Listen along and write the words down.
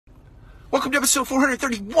Welcome to episode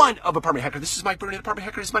 431 of Apartment Hacker. This is Mike Burnett. Apartment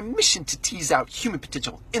Hacker is my mission to tease out human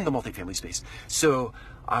potential in the multifamily space. So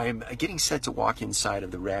I'm getting set to walk inside of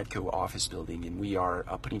the Radco office building, and we are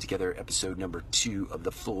putting together episode number 2 of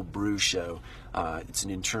the Full Brew Show. It's an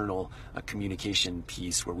internal communication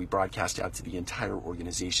piece where we broadcast out to the entire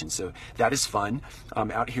organization. So that is fun. I'm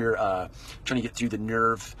out here trying to get through the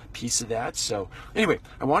nerve piece of that. So anyway,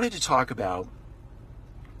 I wanted to talk about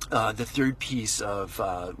the third piece of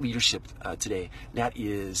leadership today. That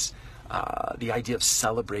is the idea of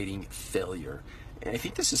celebrating failure. And I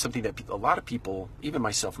think this is something that a lot of people, even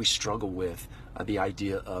myself, we struggle with, the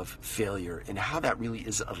idea of failure and how that really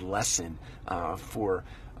is a lesson for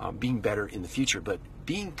being better in the future. But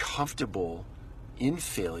being comfortable in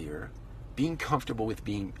failure, being comfortable with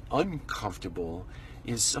being uncomfortable,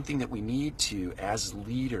 is something that we need to, as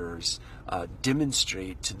leaders,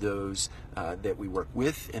 demonstrate to those that we work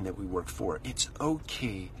with and that we work for. It's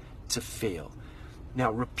okay to fail. Now,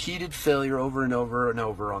 repeated failure over and over and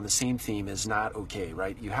over on the same theme is not okay,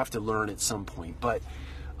 right? You have to learn at some point. But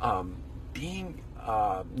being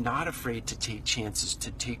not afraid to take chances, to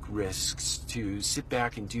take risks, to sit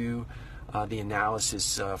back and do the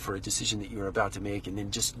analysis for a decision that you're about to make, and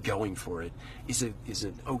then just going for it is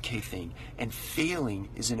an okay thing. And failing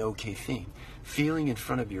is an okay thing. Failing in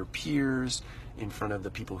front of your peers, in front of the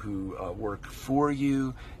people who work for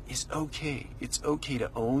you, is okay. It's okay to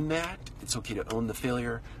own that. It's okay to own the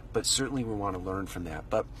failure, but certainly we want to learn from that.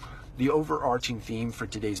 But the overarching theme for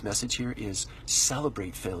today's message here is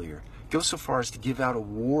celebrate failure. Go so far as to give out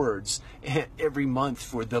awards every month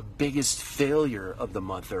for the biggest failure of the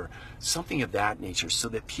month or something of that nature, so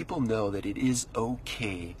that people know that it is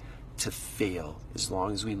okay to fail as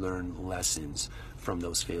long as we learn lessons from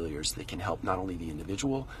those failures that can help not only the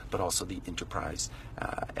individual but also the enterprise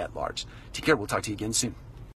at large. Take care. We'll talk to you again soon.